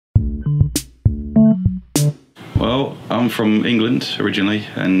Well, I'm from England originally,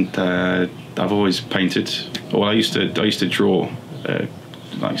 and I've always painted. Well, I used to draw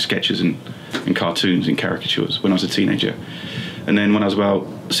like sketches and cartoons and caricatures when I was a teenager. And then when I was about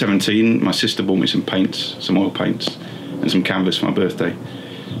 17, my sister bought me some paints, some oil paints, and some canvas for my birthday.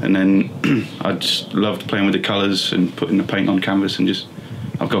 And then I just loved playing with the colours and putting the paint on canvas, and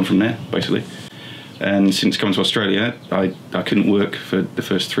I've gone from there, basically. And since coming to Australia, I couldn't work for the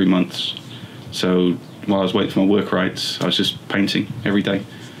first 3 months. So while I was waiting for my work rights, I was just painting every day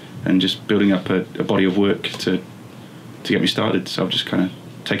and just building up a body of work to get me started. So I've just kind of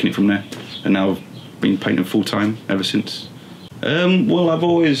taken it from there. And now I've been painting full-time ever since. Well,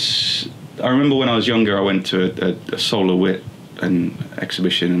 I remember when I was younger, I went to a Sol LeWitt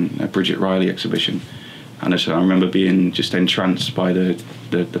exhibition and a Bridget Riley exhibition. And I remember being just entranced by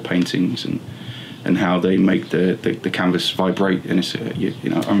the paintings and how they make the canvas vibrate. And it's, you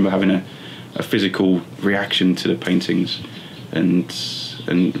know, I remember having a physical reaction to the paintings, and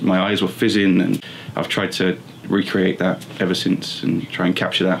my eyes were fizzing, and I've tried to recreate that ever since and try and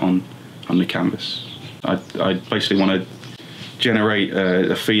capture that on the canvas. I basically want to generate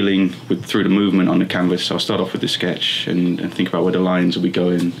a feeling through the movement on the canvas. So I'll start off with the sketch and think about where the lines will be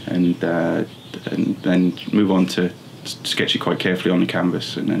going, and then move on to sketch it quite carefully on the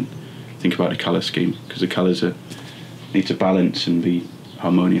canvas, and then think about the colour scheme, because the colours need to balance and be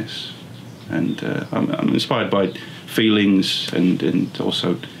harmonious. And I'm inspired by feelings and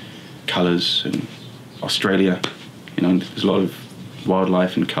also colours, and Australia. You know, there's a lot of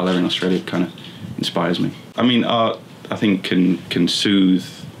wildlife and colour in Australia. It kind of inspires me. I mean, art, I think, can soothe,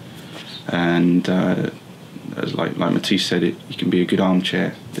 and as like Matisse said, you can be a good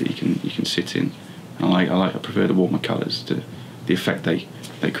armchair that you can sit in. And I prefer the warmer colours, the effect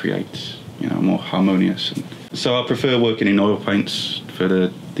they create. You know, more harmonious. And so I prefer working in oil paints for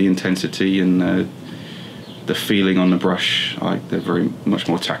the intensity and the feeling on the brush. They're very much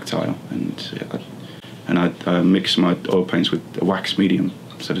more tactile, and I mix my oil paints with a wax medium,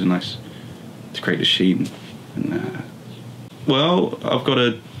 so there's nice to create the sheen. And well, I've got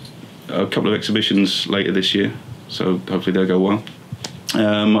a couple of exhibitions later this year, so hopefully they'll go well.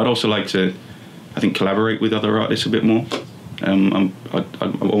 I'd also like to, I think, collaborate with other artists a bit more. I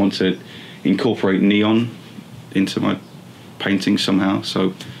want to incorporate neon into my painting somehow,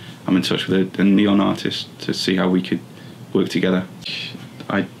 so I'm in touch with a neon artist to see how we could work together.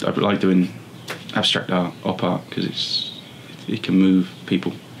 I like doing abstract art, op art, because it can move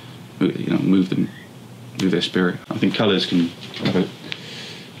people, you know, move their spirit. I think colours can have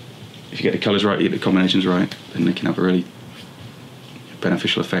if you get the colours right, you get the combinations right, then they can have a really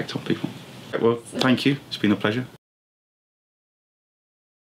beneficial effect on people. Well, thank you. It's been a pleasure.